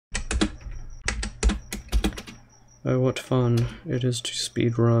Oh, what fun it is to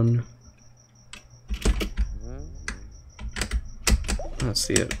speedrun. That's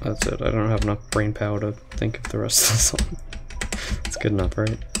it. That's it. I don't have enough brain power to think of the rest of the song. It's good enough,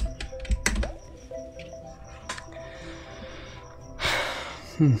 right?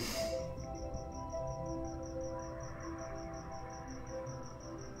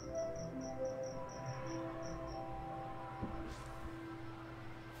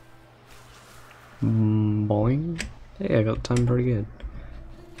 Boing. Hey, I got the time pretty good.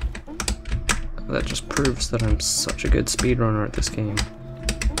 That just proves that I'm such a good speedrunner at this game,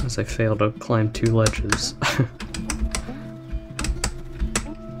 as I fail to climb 2 ledges.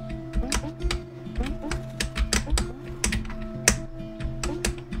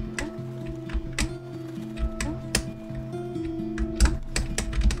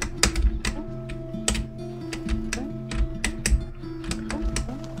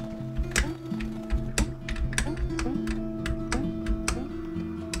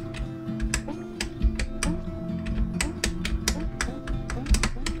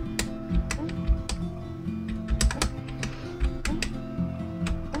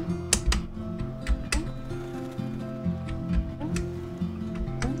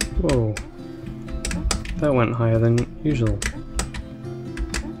 Whoa, that went higher than usual.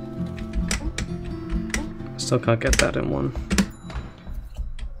 Still can't get that in one.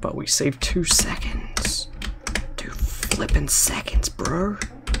 But we saved 2 seconds. 2 flippin' seconds, bro.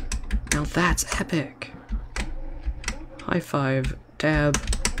 Now that's epic. High five, dab,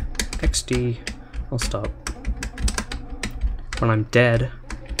 XD. I'll stop. When I'm dead.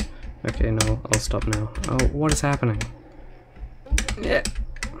 Okay, no, I'll stop now. Oh, what is happening? Yeah.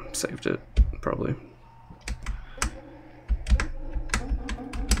 Saved it, probably.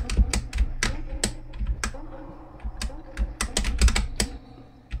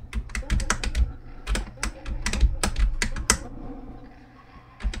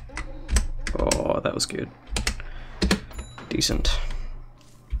 Oh, that was good. Decent.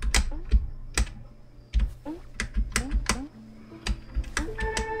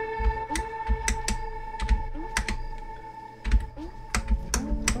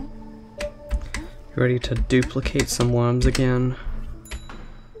 Ready to duplicate some worms again?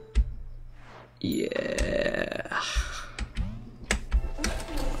 Yeah.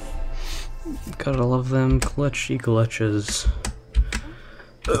 Gotta love them glitchy glitches.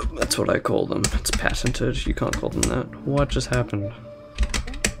 Oh, that's what I call them. It's patented. You can't call them that. What just happened?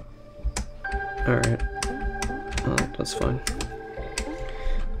 Alright. Oh, that's fine.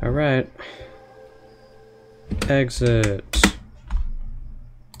 Alright. Exit.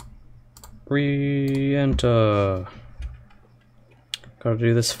 Re-enter. Gotta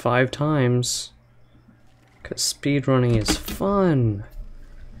do this 5 times. Cause speedrunning is fun.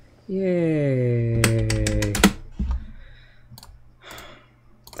 Yay.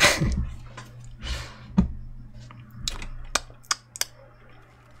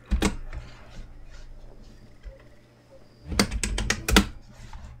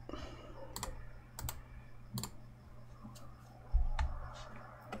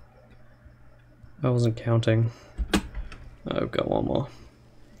 I wasn't counting. I've got one more.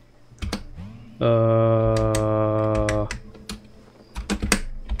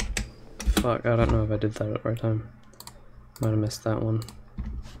 Fuck, I don't know if I did that at the right time. Might have missed that one.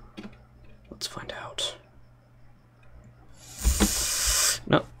 Let's find out.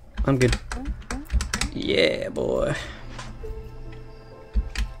 No, I'm good. Yeah, boy.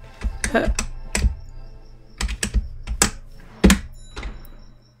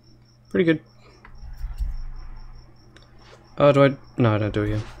 Pretty good. Oh, do I? No, I don't do it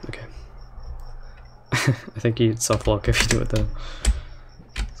again. Okay. I think you'd soft lock if you do it though.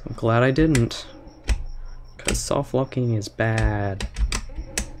 So I'm glad I didn't. Because soft locking is bad.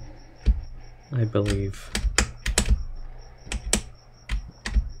 I believe.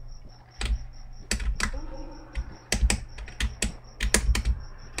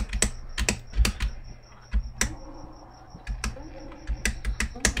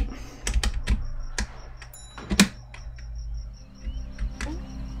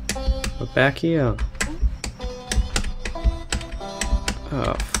 We're back here.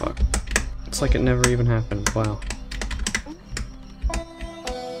 Oh, fuck. It's like it never even happened. Wow.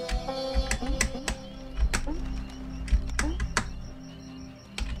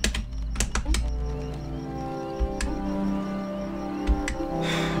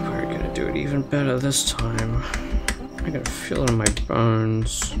 We're gonna do it even better this time. I gotta feel it in my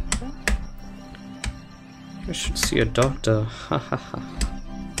bones. I should see a doctor. Ha ha ha.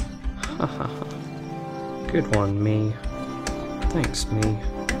 Ha ha ha. Good one, me. Thanks, me.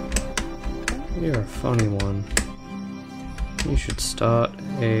 You're a funny one. You should start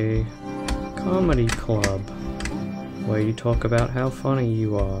a comedy club where you talk about how funny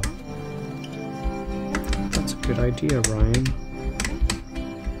you are. That's a good idea, Ryan.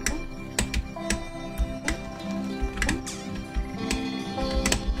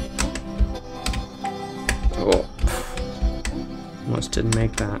 Oh, almost didn't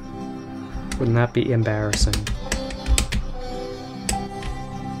make that. Wouldn't that be embarrassing?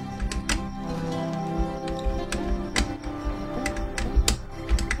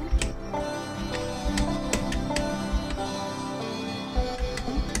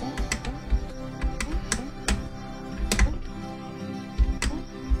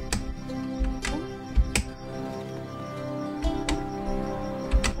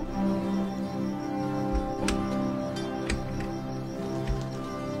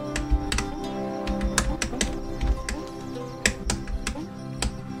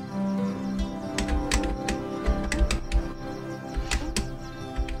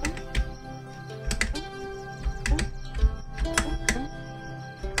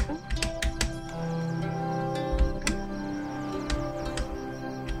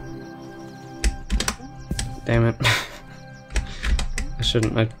 Damn it. I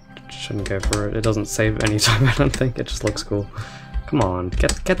shouldn't go for it. It doesn't save any time, I don't think. It just looks cool. Come on,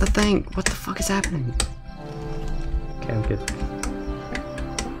 get the thing! What the fuck is happening? Okay, I'm good.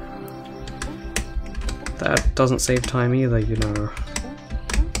 That doesn't save time either, you know.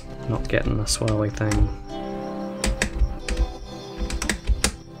 Not getting the swirly thing.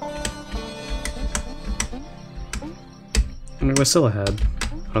 I mean, we're still ahead.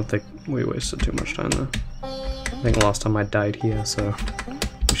 I don't think we wasted too much time though. I think last time I died here, so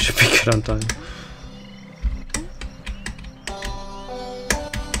we should be good on time.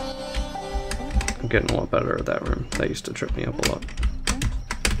 I'm getting a lot better at that room. That used to trip me up a lot.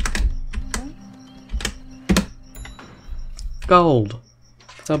 Gold!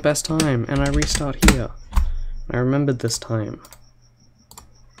 It's our best time, and I restart here. I remembered this time.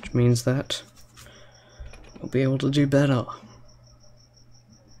 Which means that we'll be able to do better.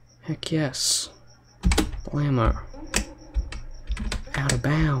 Heck yes. Blammo. Out of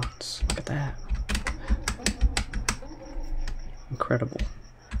bounds. Look at that. Incredible.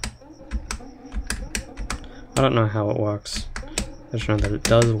 I don't know how it works. I just know that it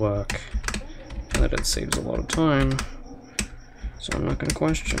does work. And that it saves a lot of time. So I'm not going to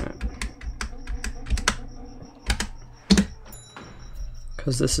question it.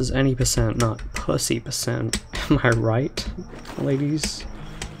 Because this is any percent, not pussy percent. Am I right, ladies?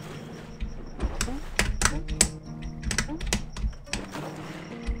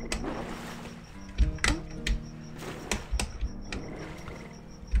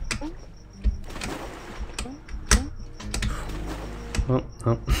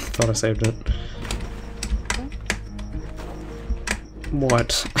 Oh, thought I saved it.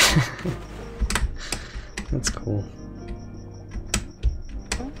 What? That's cool.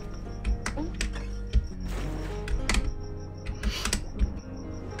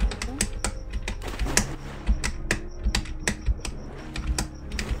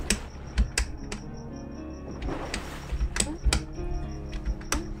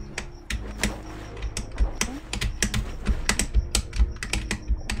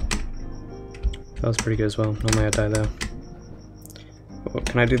 That was pretty good as well. Normally I die there. Oh,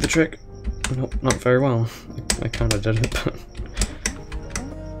 can I do the trick? Nope, not very well. I kinda did it, but...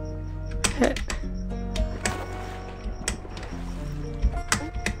 Hey.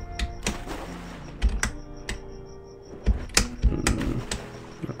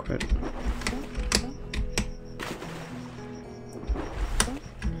 Not quite.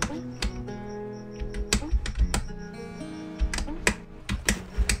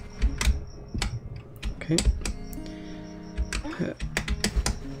 Okay.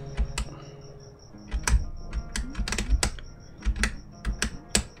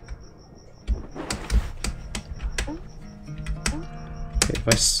 If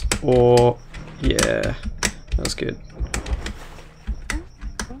yeah, that was good.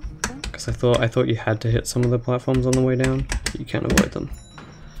 Because I thought you had to hit some of the platforms on the way down. You can't avoid them.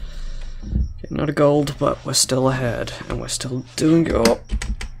 Okay, not a gold, but we're still ahead, and we're still doing good. Oh.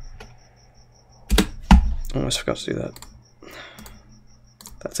 Almost forgot to do that.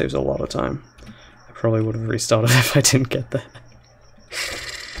 That saves a lot of time. I probably would have restarted if I didn't get that.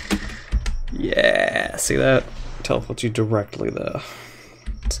 Yeah, see that? Teleports you directly there.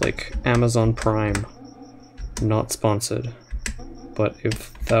 It's like Amazon Prime. Not sponsored. But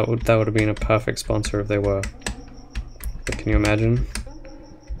if that would have been a perfect sponsor if they were. But can you imagine?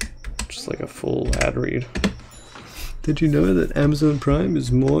 Just like a full ad read. Did you know that Amazon Prime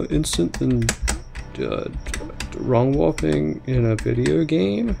is more instant than wrong warping in a video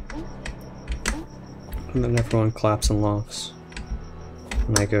game? And then everyone claps and laughs.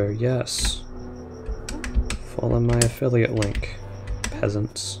 And I go, yes. Follow my affiliate link,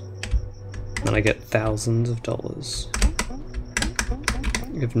 peasants. And I get thousands of dollars.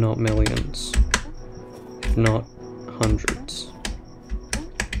 If not millions. If not hundreds.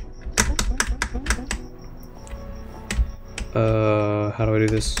 How do I do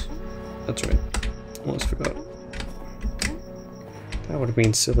this? That's right. Almost forgot. That would have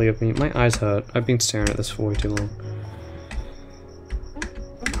been silly of me. My eyes hurt. I've been staring at this for way too long.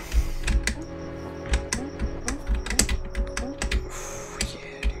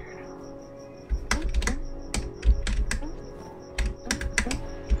 Yeah, dude.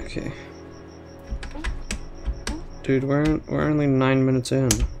 Okay. Dude, we're only 9 minutes in.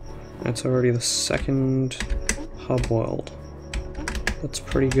 That's already the second hub world. That's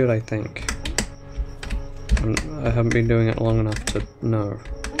pretty good, I think. I haven't been doing it long enough to know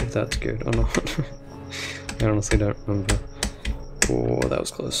if that's good or not. I honestly don't remember. Oh, that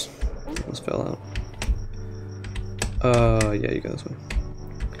was close. Almost fell out. Yeah, you go this way.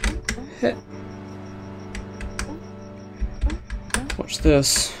 Hit. Watch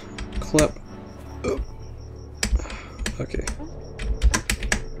this. Clip. Oh. Okay.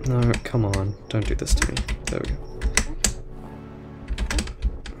 No, come on. Don't do this to me. There we go.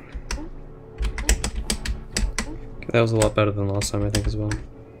 That was a lot better than last time, I think, as well.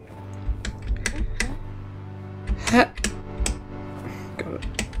 Ha! Got it.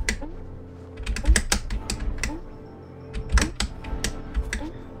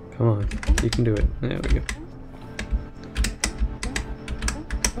 Come on, you can do it. There we go.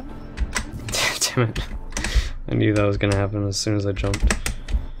 Damn it. I knew that was gonna happen as soon as I jumped.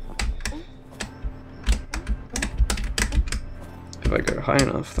 If I go high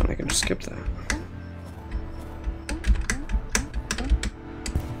enough, then I can just skip that.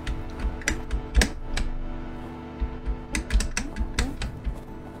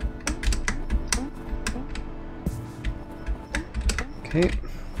 Okay,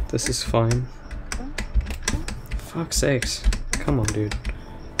 this is fine. Fuck's sakes. Come on, dude.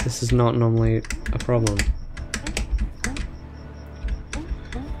 This is not normally a problem.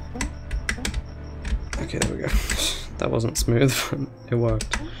 Okay, there we go. That wasn't smooth, but it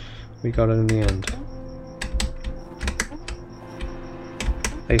worked. We got it in the end.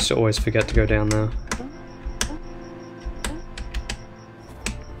 I used to always forget to go down there.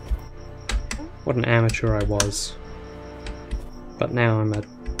 What an amateur I was. But now I'm a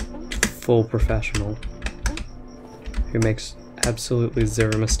full professional who makes absolutely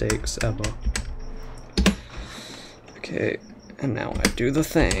zero mistakes ever. Okay, and now I do the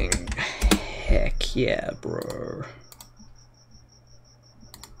thing. Heck yeah, bro.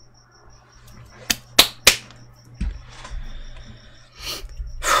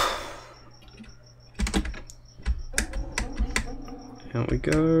 And we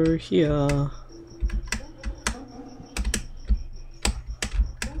go here.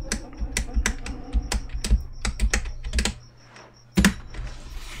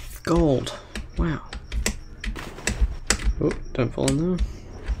 Gold. Wow. Oh, don't fall in there.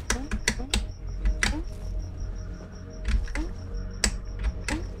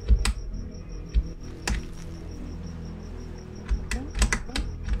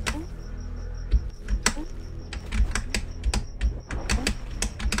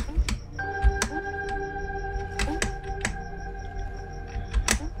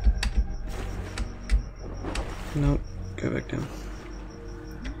 Nope, go back down.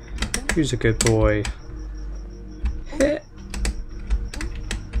 Who's a good boy? Hit.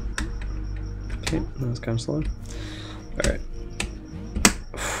 Okay, that was kind of slow. Alright.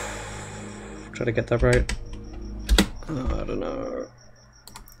 Try to get that right. I don't know.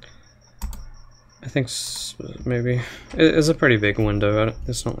 I think maybe. It's a pretty big window.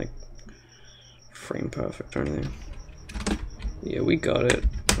 It's not like frame perfect or anything. Yeah, we got it.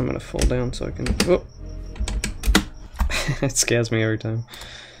 I'm gonna fall down so I can. Oh! It scares me every time.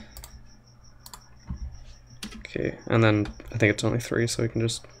 Okay, and then I think it's only 3, so we can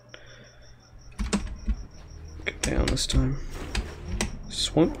just get down this time.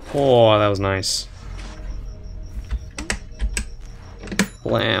 Swim. Oh, that was nice.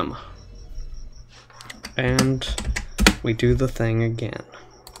 Blam. And we do the thing again.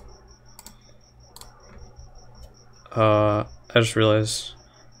 I just realized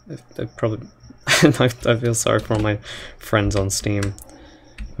I probably I feel sorry for all my friends on Steam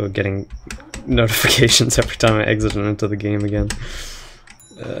who are getting notifications every time I exit into the game again.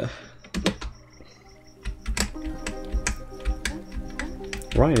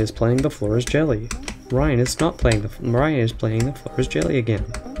 Ryan is playing The Floor is Jelly. Ryan is not playing Ryan is playing the floor is jelly again.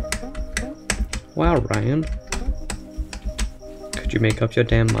 Wow, Ryan. Could you make up your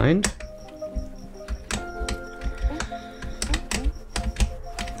damn mind?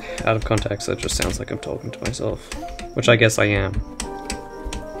 Out of context, that just sounds like I'm talking to myself. Which I guess I am.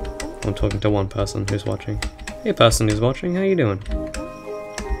 I'm talking to one person who's watching. Hey person who's watching, how you doing?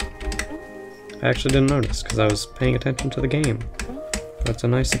 I actually didn't notice, because I was paying attention to the game. That's a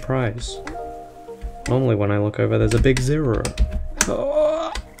nice surprise. Normally when I look over, there's a big 0.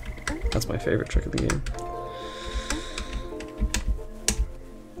 Oh, that's my favorite trick of the game.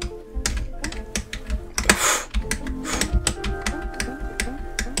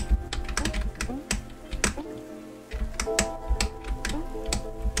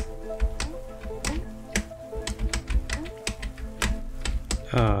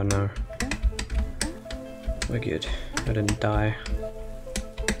 Oh no. We're good. I didn't die.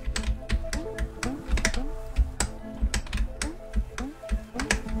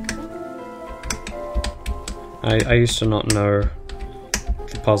 I used to not know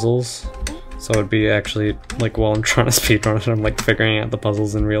the puzzles, so it'd be actually like while I'm trying to speedrun it, I'm like figuring out the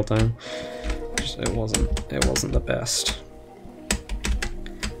puzzles in real time. It wasn't the best.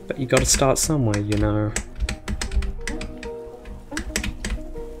 But you gotta start somewhere, you know.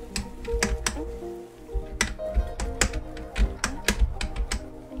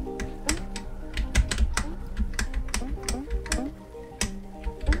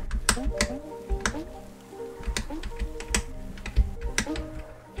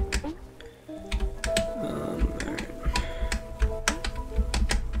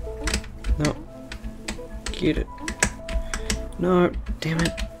 No. Get it. No, damn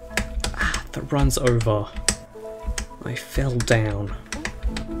it. Ah, the run's over. I fell down.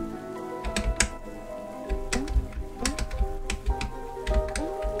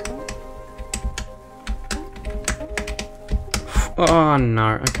 Oh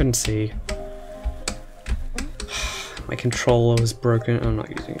no, I couldn't see. My controller was broken. I'm not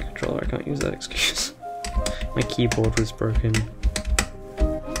using a controller, I can't use that excuse. My keyboard was broken.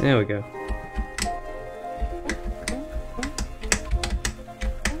 There we go.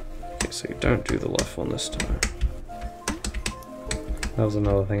 Okay, so you don't do the left one this time. That was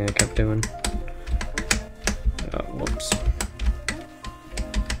another thing I kept doing. Oh, whoops.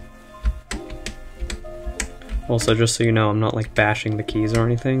 Also, just so you know, I'm not like bashing the keys or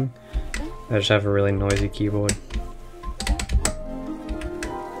anything. I just have a really noisy keyboard.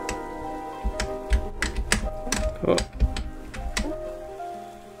 Oh.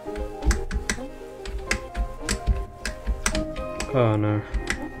 Oh no.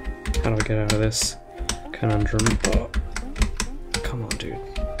 How do I get out of this conundrum? Oh. Come on, dude.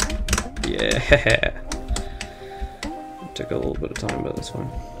 Yeah! It took a little bit of time, but that's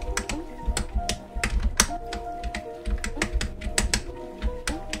fine.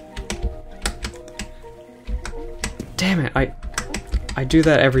 Damn it, I do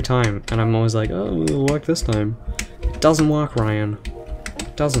that every time, and I'm always like, oh, it'll work this time. It doesn't work, Ryan.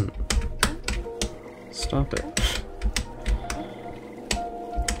 It doesn't. Stop it.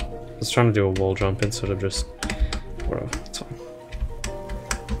 I was trying to do a wall jump instead of just... whatever, it's fine.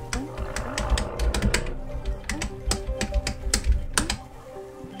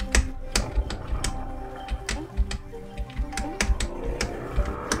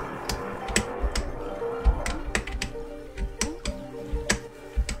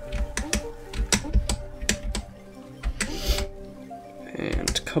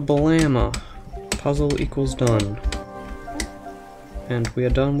 Kablama! Puzzle equals done. And we are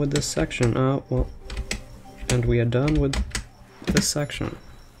done with this section. Well. And we are done with this section.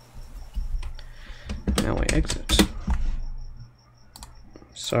 Now I exit.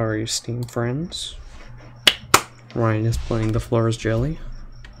 Sorry, Steam friends. Ryan is playing the floor is jelly.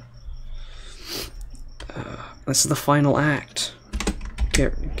 This is the final act.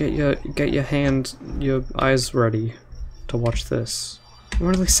 Get your eyes ready to watch this. We're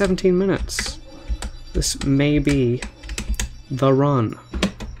only 17 minutes. This may be the run.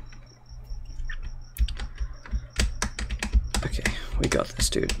 Okay, we got this,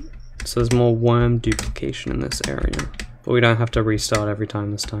 dude. So there's more worm duplication in this area. But we don't have to restart every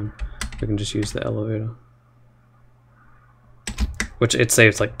time this time. We can just use the elevator. Which it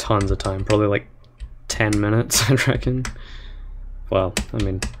saves like tons of time. Probably like 10 minutes, I reckon. Well, I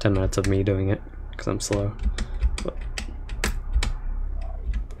mean 10 minutes of me doing it, because I'm slow. But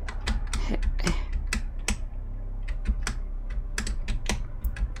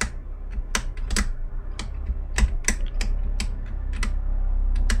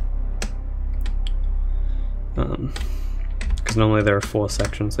because normally there are 4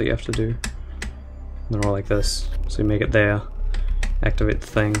 sections that you have to do. They're all like this. So you make it there, activate the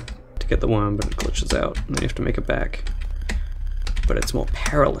thing to get the worm, but it glitches out, and then you have to make it back. But it's more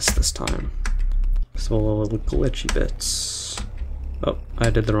perilous this time. So all the little glitchy bits. Oh, I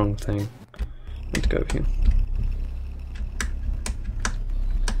did the wrong thing. I need to go over here.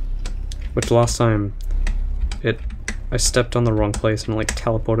 Which last time, I stepped on the wrong place and it like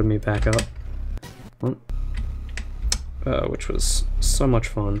teleported me back up. Which was so much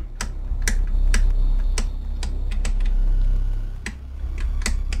fun.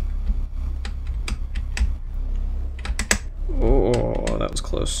 Oh, that was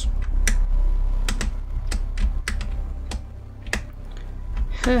close.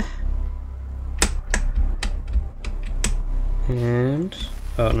 Heh. And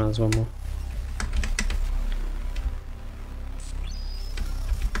oh no, there's one more.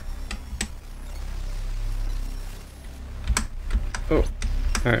 Oh,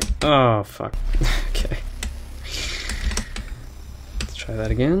 alright. Oh, fuck. Okay. Let's try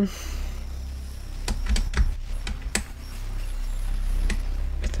that again.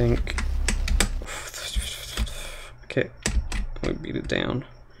 I think. Okay. I'm gonna beat it down.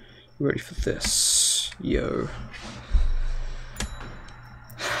 You ready for this? Yo.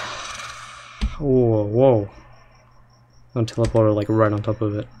 Whoa, whoa. I'm teleported like right on top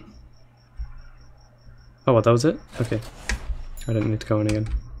of it. Oh, what, that was it? Okay. I didn't need to go in again.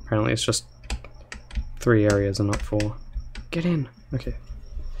 Apparently it's just 3 areas and not 4. Get in! Okay.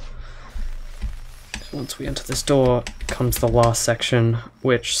 Once we enter this door, comes the last section,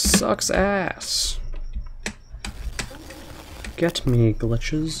 which sucks ass. Get me,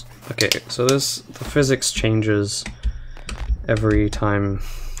 glitches. Okay, so the physics changes every time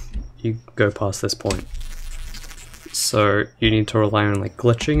you go past this point. So you need to rely on like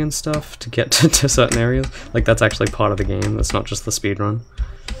glitching and stuff to get to certain areas. Like that's actually part of the game, that's not just the speedrun.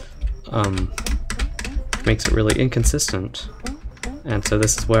 Makes it really inconsistent. And so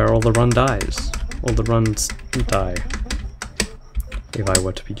this is where all the run dies. All the runs die. If I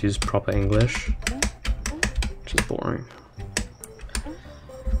were to use proper English. Which is boring.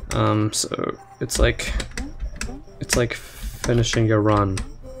 So it's like finishing your run.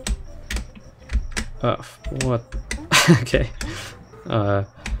 What? Okay.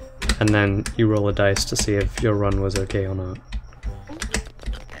 And then you roll a dice to see if your run was okay or not.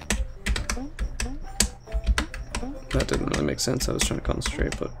 That didn't really make sense, I was trying to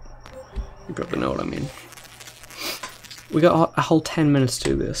concentrate, but you probably know what I mean. We got a whole 10 minutes to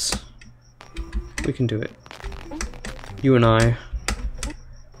do this. We can do it. You and I,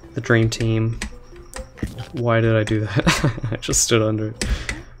 the dream team. Why did I do that? I just stood under it.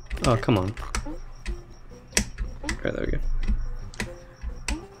 Oh, come on. Alright, there we go.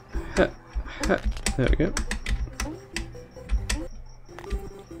 Ha, ha. There we go.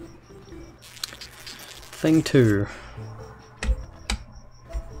 Thing 2.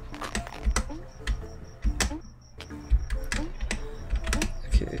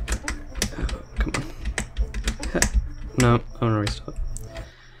 Okay. Oh, come on. Ha. No, I'm gonna restart.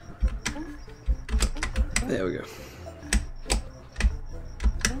 There we go.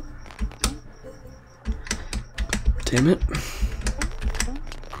 Damn it.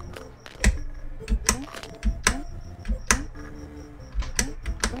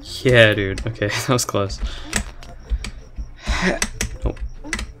 Yeah, dude. Okay, that was close. Oh.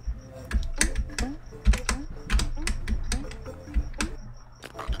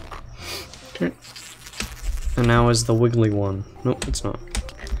 Okay. And now is the wiggly one. Nope, it's not.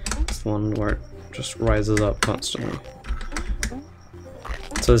 It's the one where it just rises up constantly.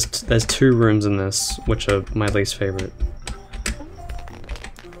 So there's 2 rooms in this, which are my least favorite.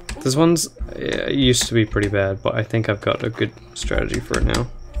 This one's used to be pretty bad, but I think I've got a good strategy for it now.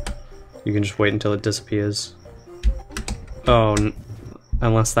 You can just wait until it disappears. Oh,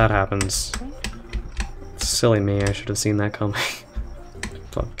 unless that happens. Silly me, I should have seen that coming.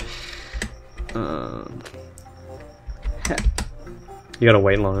 Fuck. You gotta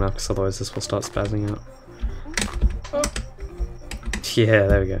wait long enough, because otherwise this will start spazzing out. Yeah,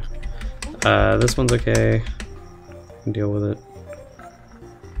 there we go. This one's okay. I can deal with it.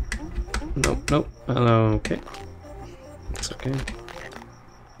 Nope, nope. Okay. It's okay.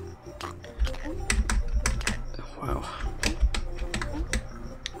 Wow.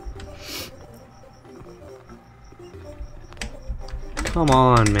 Come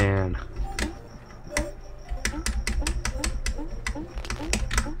on, man.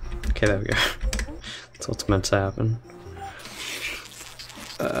 Okay, there we go. That's what's meant to happen.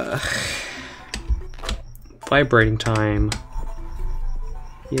 Vibrating time.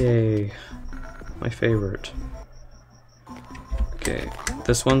 Yay. My favorite. Okay,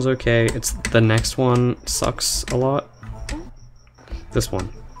 this one's okay. It's the next one sucks a lot. This one.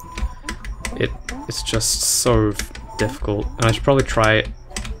 It's just so difficult. And I should probably try it.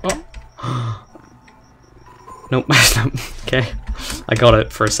 Oh. Nope. Okay. I got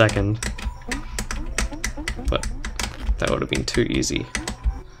it for a second. But that would have been too easy.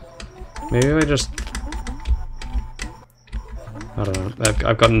 Maybe I just... I don't know.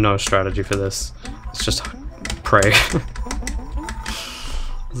 I've got no strategy for this. It's just pray.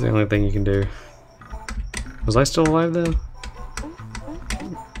 It's the only thing you can do. Was I still alive there?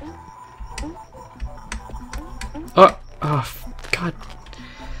 Oh! Oh, God.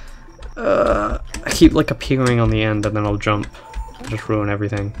 I keep like appearing on the end and then I'll jump. Just ruin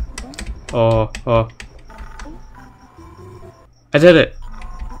everything. Oh. I did it!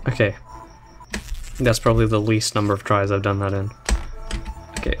 Okay. That's probably the least number of tries I've done that in.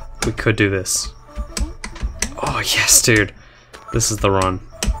 Okay, we could do this. Oh, yes, dude! This is the run.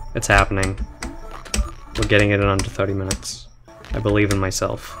 It's happening. We're getting it in under 30 minutes. I believe in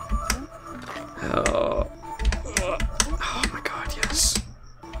myself. Oh my god, yes.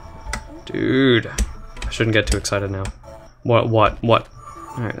 Dude. I shouldn't get too excited now. What?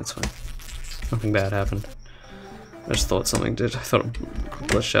 Alright, that's fine. Nothing bad happened. I just thought something did. I thought it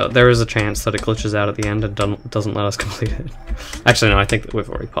glitched out. There is a chance that it glitches out at the end and doesn't let us complete it. Actually, no, I think that we've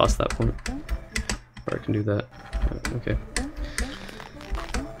already passed that point. Or I can do that. Okay.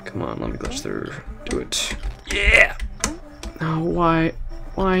 Come on, let me glitch through. Do it. Yeah! No, why?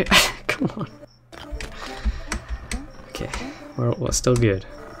 Come on. Okay, we're still good.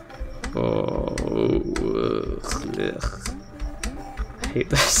 Oh, ugh. I hate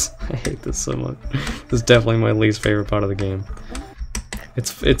this. I hate this so much. This is definitely my least favorite part of the game.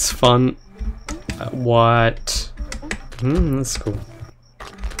 It's fun. What? That's cool.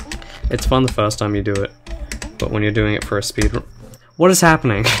 It's fun the first time you do it, but when you're doing it for a speedrun... What is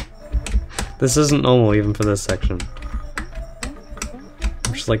happening? This isn't normal even for this section.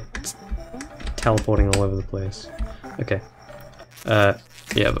 I'm just like teleporting all over the place. Okay.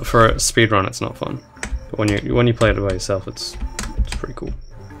 Yeah, but for a speedrun it's not fun. But when you play it by yourself, it's pretty cool.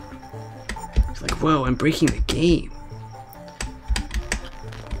 It's like, whoa, I'm breaking the game.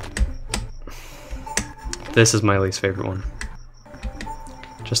 This is my least favorite one.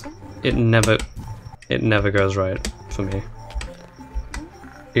 Just it never goes right for me.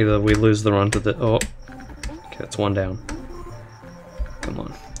 Either we lose the run to the okay, that's one down. Come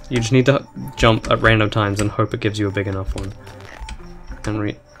on. You just need to jump at random times and hope it gives you a big enough one.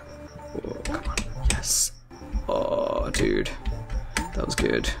 Henry. Oh, come on. Yes. Oh, dude. That was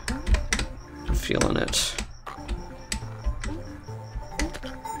good. I'm feeling it.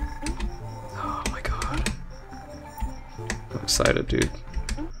 Oh my god. I'm excited, dude.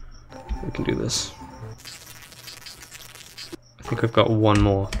 We can do this. I think we've got one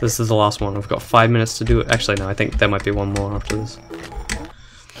more. This is the last one. We've got 5 minutes to do it. Actually, no, I think there might be one more after this.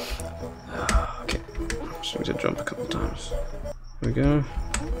 Okay. Just need to jump a couple times. There we go.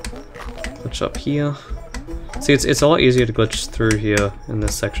 Glitch up here. See, it's a lot easier to glitch through here in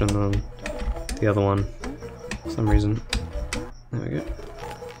this section than the other one, for some reason. There we go.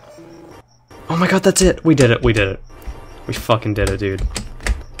 Oh my god, that's it! We did it, we did it. We fucking did it, dude.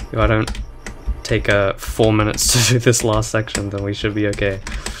 If I don't take 4 minutes to do this last section, then we should be okay.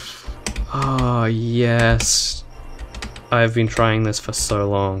 Oh, yes. I've been trying this for so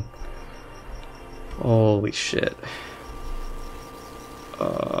long. Holy shit.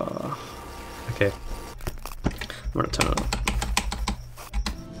 Okay. I'm gonna turn it up.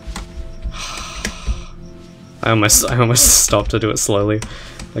 I almost stopped to do it slowly,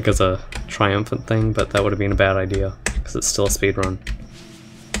 like as a triumphant thing, but that would have been a bad idea, because it's still a speedrun.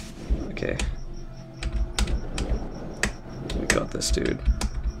 Okay. We got this, dude.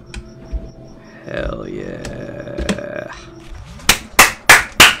 Hell yeah.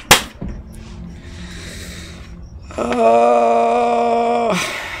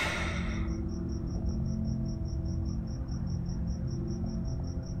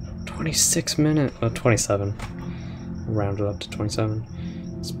 26 minutes, 27. I'll round it up to 27.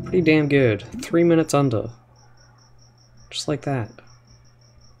 It's pretty damn good. 3 minutes under. Just like that.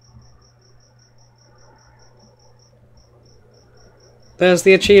 There's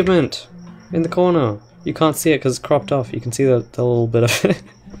the achievement! In the corner. You can't see it because it's cropped off. You can see the little bit of it.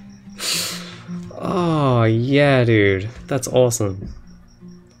 Oh, yeah, dude. That's awesome.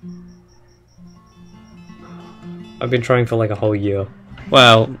 I've been trying for like a whole year.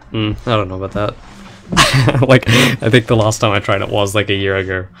 Well, I don't know about that. Like, I think the last time I tried it was like a year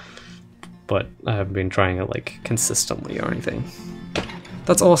ago. But I haven't been trying it like consistently or anything.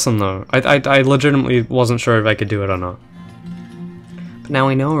 That's awesome though. I legitimately wasn't sure if I could do it or not. Now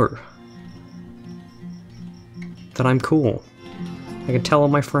I know that I'm cool. I can tell all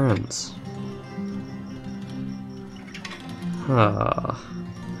my friends.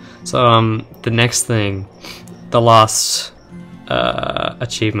 So, the next thing, the last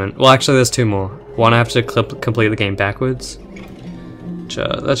achievement. Well, actually, there's two more. One, I have to complete the game backwards. Which,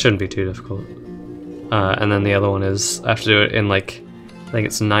 that shouldn't be too difficult. And then the other one is I have to do it in like, I think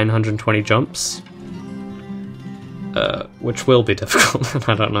it's 920 jumps. Which will be difficult.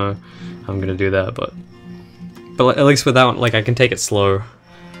 I don't know how I'm gonna do that, but at least with that one, like, I can take it slow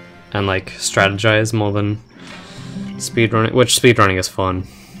and like strategize more than speedrunning, which speedrunning is fun.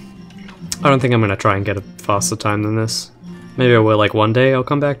 I don't think I'm gonna try and get a faster time than this. Maybe I will, like, one day I'll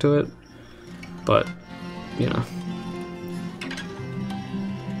come back to it, but, you know.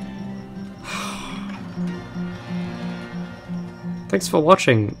 Thanks for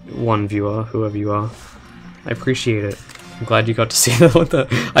watching, one viewer, whoever you are. I appreciate it. I'm glad you got to see that with the...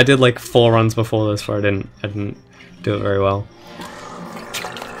 I did like 4 runs before this where I didn't do it very well.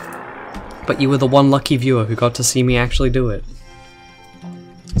 But you were the one lucky viewer who got to see me actually do it.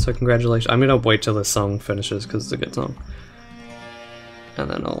 So congratulations. I'm gonna wait till this song finishes because it's a good song.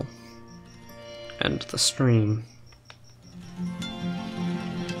 And then I'll end the stream.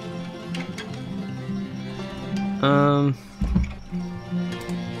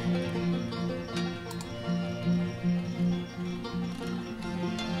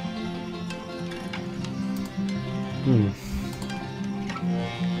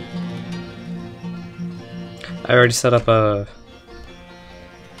 I already set up a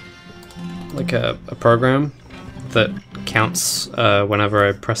program that counts whenever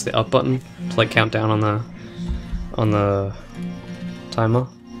I press the up button to like count down on the timer.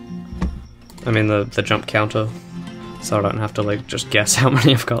 I mean the jump counter, so I don't have to like just guess how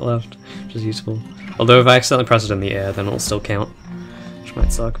many I've got left, which is useful. Although if I accidentally press it in the air, then it'll still count, which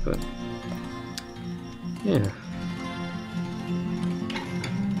might suck, but yeah.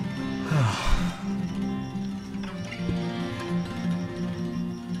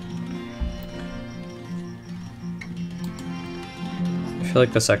 I feel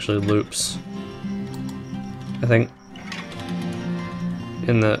like this actually loops. I think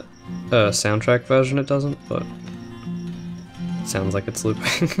in the soundtrack version it doesn't, but it sounds like it's looping.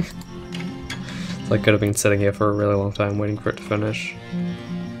 It's like could have been sitting here for a really long time waiting for it to finish.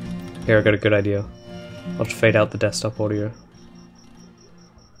 Here, I got a good idea. I'll just fade out the desktop audio.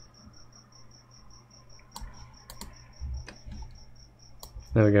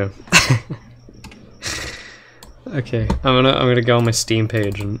 There we go. Okay, I'm gonna go on my Steam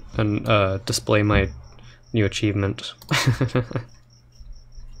page and display my new achievement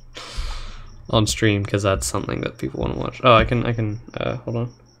on stream because that's something that people want to watch. Oh, I can hold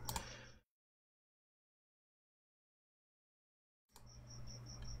on.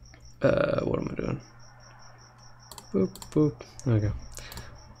 What am I doing? Boop boop. There we go.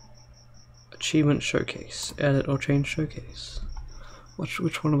 Achievement showcase. Edit or change showcase.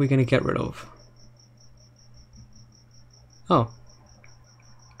 Which one are we gonna get rid of? Oh.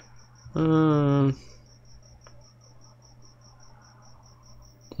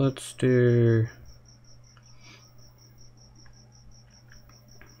 Let's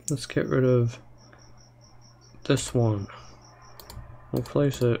get rid of this one.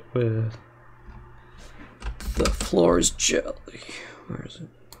 Replace it with the floor is jelly. Where is it?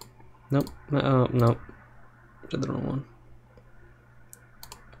 Nope. Nope. Did the wrong one.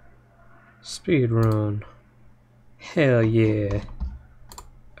 Speedrun. Hell yeah.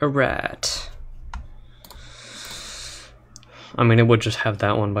 Alright. I mean, it would just have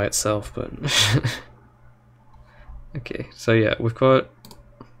that one by itself, but... Okay, so yeah, we've got...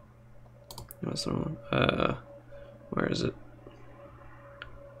 What's the one? Where is it?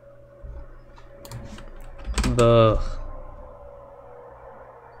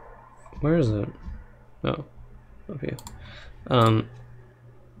 Where is it? Oh, up here.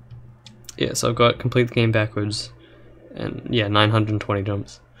 Yeah, so I've got complete the game backwards. And yeah, 920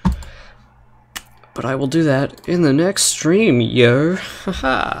 jumps. But I will do that in the next stream, yo.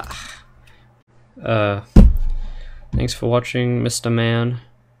 Haha. Thanks for watching, Mr. Man.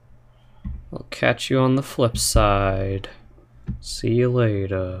 I'll catch you on the flip side. See you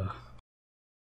later.